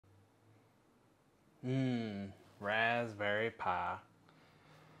Raspberry Pi.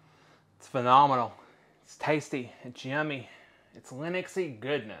 It's phenomenal. It's tasty. It's yummy. It's Linuxy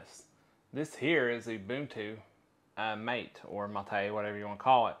goodness. This here is Ubuntu Mate or Mate, whatever you want to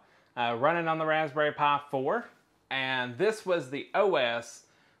call it, running on the Raspberry Pi 4. And this was the OS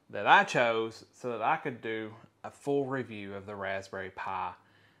that I chose so that I could do a full review of the Raspberry Pi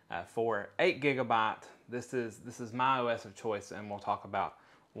 4, 8 gigabyte. This is my OS of choice, and we'll talk about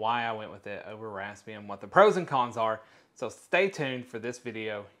why I went with it over Raspbian, what the pros and cons are. So stay tuned for this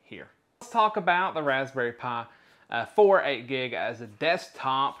video here. Let's talk about the Raspberry Pi 4 8 gig as a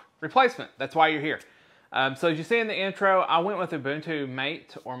desktop replacement. That's why you're here. So as you see in the intro, I went with Ubuntu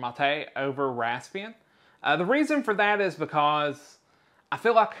Mate or Mate over Raspbian. The reason for that is because I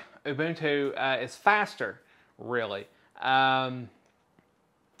feel like Ubuntu is faster, really. The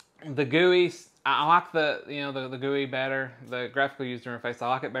GUI, I like the GUI better, the graphical user interface. I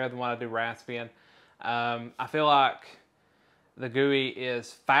like it better than what I do Raspbian. I feel like the GUI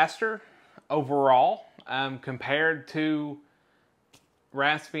is faster overall compared to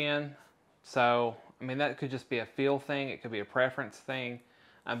Raspbian. So, I mean, that could just be a feel thing. It could be a preference thing,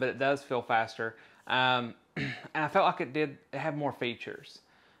 but it does feel faster. And I felt like it had more features.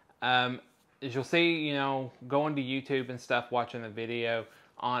 As you'll see, going to YouTube and stuff, watching the video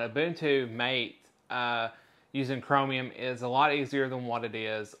on Ubuntu Mate, using Chromium is a lot easier than what it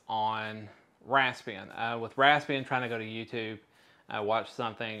is on Raspbian. With Raspbian, trying to go to YouTube, watch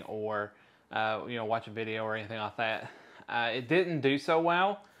something, or watch a video or anything like that, it didn't do so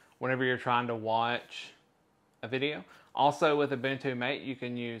well whenever you're trying to watch a video. Also, with Ubuntu Mate, you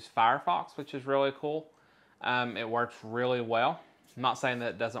can use Firefox, which is really cool. It works really well. I'm not saying that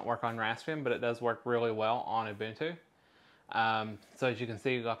it doesn't work on Raspbian, but it does work really well on Ubuntu. So as you can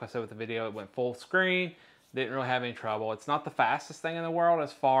see, like I said with the video, it went full screen. Didn't really have any trouble. It's not the fastest thing in the world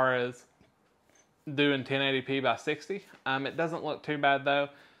as far as doing 1080p by 60. It doesn't look too bad though.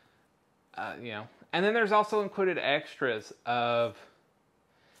 And then there's also included extras of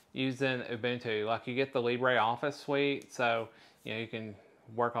using Ubuntu. Like you get the LibreOffice suite, so you can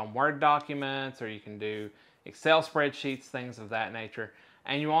work on Word documents, or you can do Excel spreadsheets, things of that nature.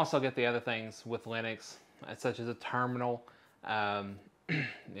 And you also get the other things with Linux, such as a terminal.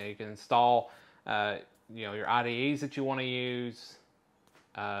 You can install your IDEs that you want to use.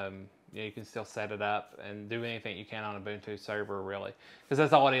 You can still set it up and do anything you can on Ubuntu server, really, because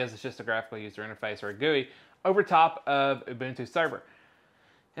that's all it is. It's just a graphical user interface or a GUI over top of Ubuntu server.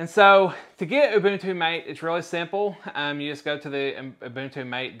 And so to get Ubuntu Mate, it's really simple. You just go to the Ubuntu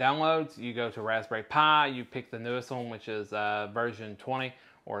Mate downloads, you go to Raspberry Pi, you pick the newest one, which is version 20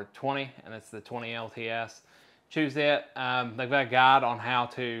 or 20, and it's the 20 LTS. Choose it. They've got a guide on how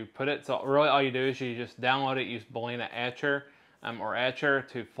to put it. So really all you do is you just download it, use Balena Etcher or Etcher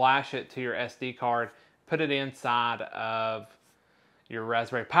to flash it to your SD card, put it inside of your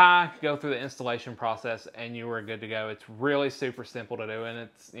Raspberry Pi, go through the installation process, and you are good to go. It's really super simple to do, and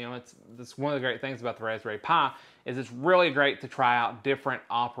it's one of the great things about the Raspberry Pi is it's really great to try out different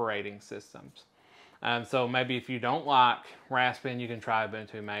operating systems. So maybe if you don't like Raspbian, you can try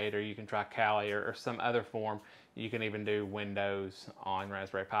Ubuntu Mate, or you can try Kali, or some other form. You can even do Windows on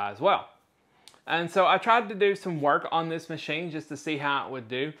Raspberry Pi as well. And so I tried to do some work on this machine just to see how it would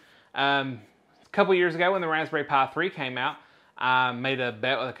do. A couple years ago when the Raspberry Pi 3 came out, I made a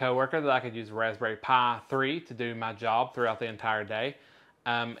bet with a coworker that I could use a Raspberry Pi 3 to do my job throughout the entire day.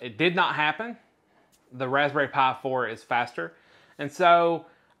 It did not happen. The Raspberry Pi 4 is faster. And so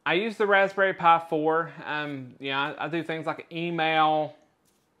I use the Raspberry Pi 4. I do things like email,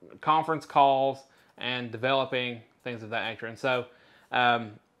 conference calls, and developing, things of that nature. And so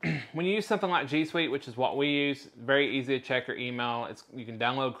when you use something like G Suite, which is what we use, very easy to check your email. You can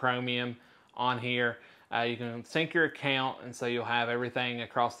download Chromium on here. You can sync your account, and so you'll have everything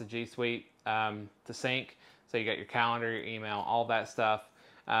across the G Suite to sync. So you got your calendar, your email, all that stuff.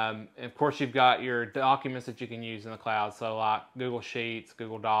 And of course, you've got your documents that you can use in the cloud. So like Google Sheets,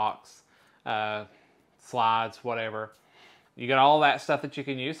 Google Docs, slides, whatever. You got all that stuff that you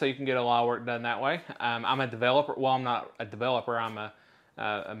can use, so you can get a lot of work done that way. I'm a developer. Well, I'm not a developer. I'm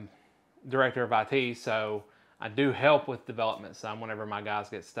a director of IT, so I do help with development some whenever my guys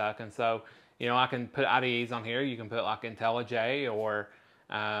get stuck. And so I can put IDEs on here. You can put like IntelliJ or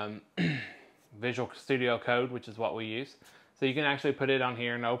Visual Studio Code, which is what we use. So you can actually put it on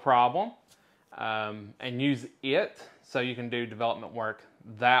here, no problem, and use it. So you can do development work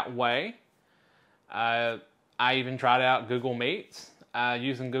that way. I even tried out Google Meets.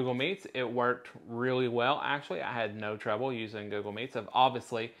 Using Google Meets, it worked really well. Actually, I had no trouble using Google Meets.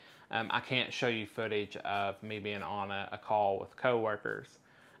 Obviously, I can't show you footage of me being on a call with coworkers.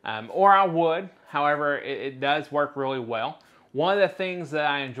 or I would. However, it does work really well. One of the things that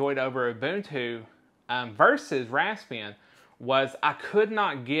I enjoyed over Ubuntu versus Raspbian was I could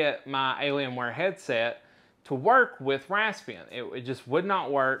not get my Alienware headset to work with Raspbian. It just would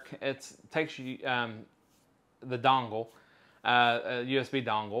not work. It takes you the dongle, a USB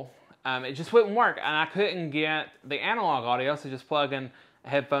dongle. It just wouldn't work, and I couldn't get the analog audio, so just plug in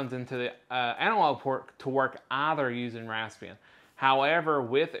headphones into the analog port to work either using Raspbian. However,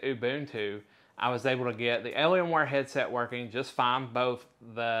 with Ubuntu, I was able to get the Alienware headset working just fine, both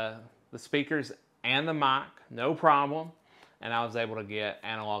the speakers and the mic, no problem. And I was able to get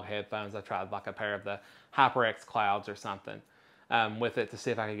analog headphones. I tried like a pair of the HyperX Clouds or something with it to see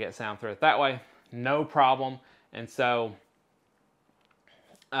if I could get sound through it that way. No problem. And so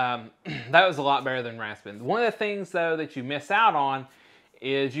that was a lot better than Raspbian. One of the things though that you miss out on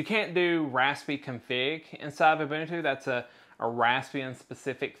is you can't do Raspi config inside of Ubuntu. That's a Raspbian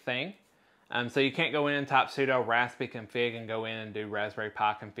specific thing. So you can't go in and type sudo raspi config and go in and do Raspberry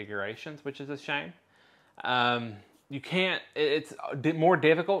Pi configurations, which is a shame. You can't, it's more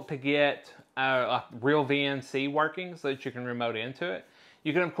difficult to get like real VNC working so that you can remote into it.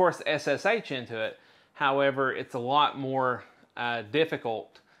 You can of course SSH into it. However, it's a lot more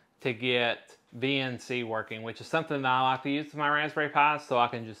difficult to get VNC working, which is something that I like to use with my Raspberry Pi, so I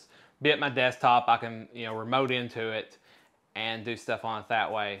can just be at my desktop, I can remote into it and do stuff on it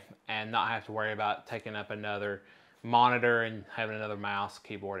that way and not have to worry about taking up another monitor and having another mouse,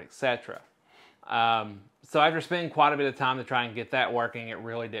 keyboard, etc. So after spending quite a bit of time to try and get that working, it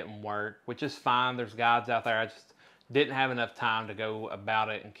really didn't work, which is fine. There's guides out there. I just didn't have enough time to go about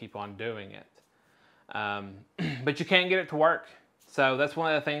it and keep on doing it. But you can get it to work. So that's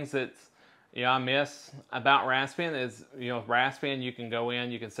one of the things that I miss about Raspbian is, with Raspbian you can go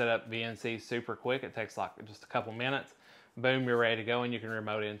in, you can set up VNC super quick. It takes like just a couple minutes. Boom, you're ready to go, and you can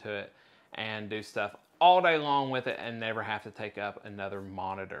remote into it and do stuff all day long with it and never have to take up another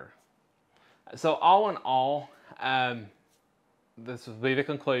monitor. So all in all, this will be the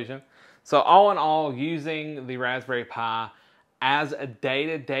conclusion. So all in all, using the Raspberry Pi as a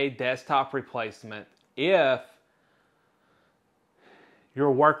day-to-day desktop replacement, if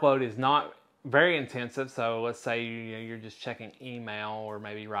your workload is not very intensive, so let's say you're just checking email or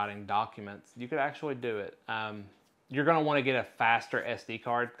maybe writing documents, you could actually do it. You're going to want to get a faster SD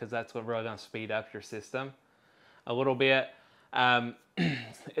card because that's what's really going to speed up your system a little bit.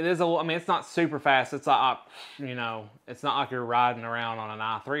 It is it's not super fast. It's like, it's not like you're riding around on an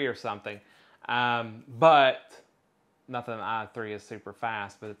i3 or something. But not that an i3 is super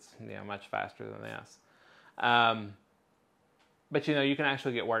fast, but it's much faster than this. But you can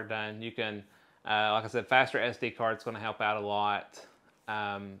actually get work done. You can, like I said, faster SD card's going to help out a lot.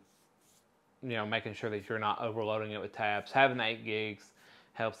 Making sure that you're not overloading it with tabs. Having 8 gigs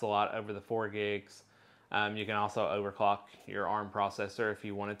helps a lot over the 4 gigs. You can also overclock your ARM processor if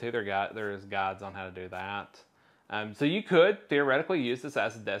you wanted to. There's guides on how to do that. So you could theoretically use this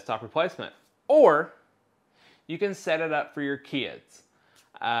as a desktop replacement. Or you can set it up for your kids,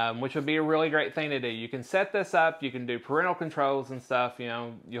 which would be a really great thing to do. You can set this up. You can do parental controls and stuff.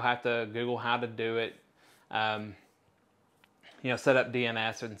 You'll have to Google how to do it. Set up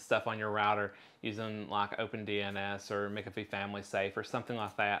DNS and stuff on your router using like OpenDNS or McAfee Family Safe or something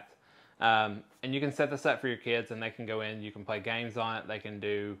like that. And you can set this up for your kids and they can go in, you can play games on it, they can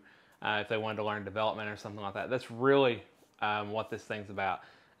do, if they wanted to learn development or something like that. That's really what this thing's about.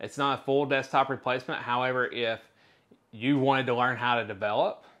 It's not a full desktop replacement. However, if you wanted to learn how to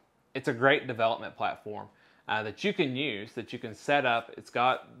develop, it's a great development platform that you can use, that you can set up. It's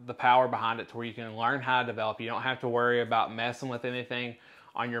got the power behind it to where you can learn how to develop. You don't have to worry about messing with anything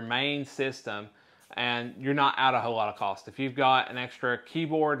on your main system, and you're not out a whole lot of cost. If you've got an extra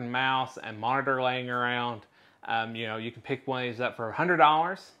keyboard and mouse and monitor laying around, you can pick one of these up for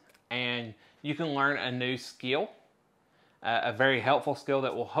 $100 and you can learn a new skill, a very helpful skill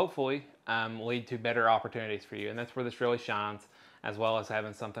that will hopefully lead to better opportunities for you. And that's where this really shines, as well as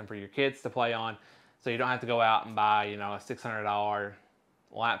having something for your kids to play on. So you don't have to go out and buy, a $600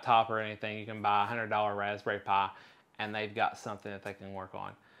 laptop or anything. You can buy a $100 Raspberry Pi and they've got something that they can work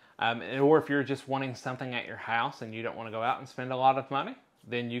on. Or if you're just wanting something at your house and you don't want to go out and spend a lot of money,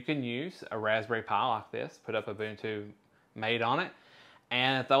 then you can use a Raspberry Pi like this, put up Ubuntu made on it.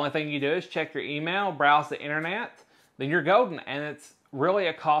 And if the only thing you do is check your email, browse the internet, then you're golden. And it's really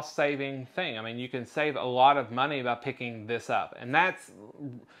a cost-saving thing. You can save a lot of money by picking this up. And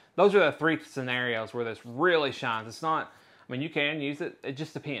those are the 3 scenarios where this really shines. It's not, you can use it, it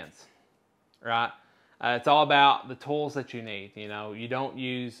just depends, right? It's all about the tools that you need. You don't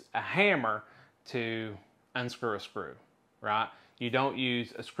use a hammer to unscrew a screw, right? you don't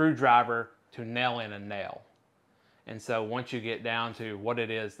use a screwdriver to nail in a nail. And so once you get down to what it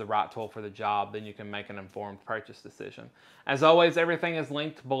is, the right tool for the job, then you can make an informed purchase decision. As always, everything is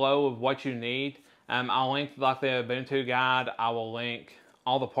linked below of what you need. I'll link like the Ubuntu guide. I will link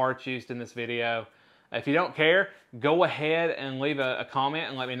all the parts used in this video. If you don't care, go ahead and leave a comment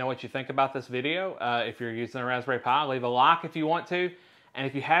and let me know what you think about this video. If you're using a Raspberry Pi, leave a like if you want to. And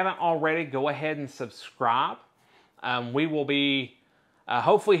if you haven't already, go ahead and subscribe. We will be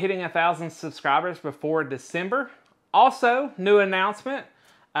hopefully hitting 1,000 subscribers before December. Also, new announcement,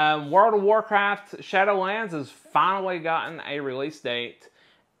 World of Warcraft Shadowlands has finally gotten a release date,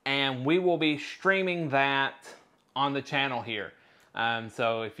 and we will be streaming that on the channel here.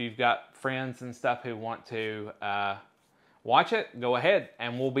 So if you've got friends and stuff who want to watch it, go ahead.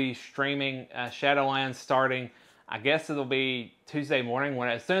 And we'll be streaming Shadowlands starting, I guess it'll be Tuesday morning.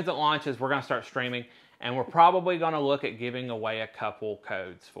 As soon as it launches, we're going to start streaming, and we're probably going to look at giving away a couple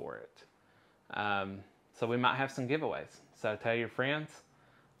codes for it. So we might have some giveaways. So tell your friends,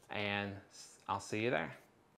 and I'll see you there.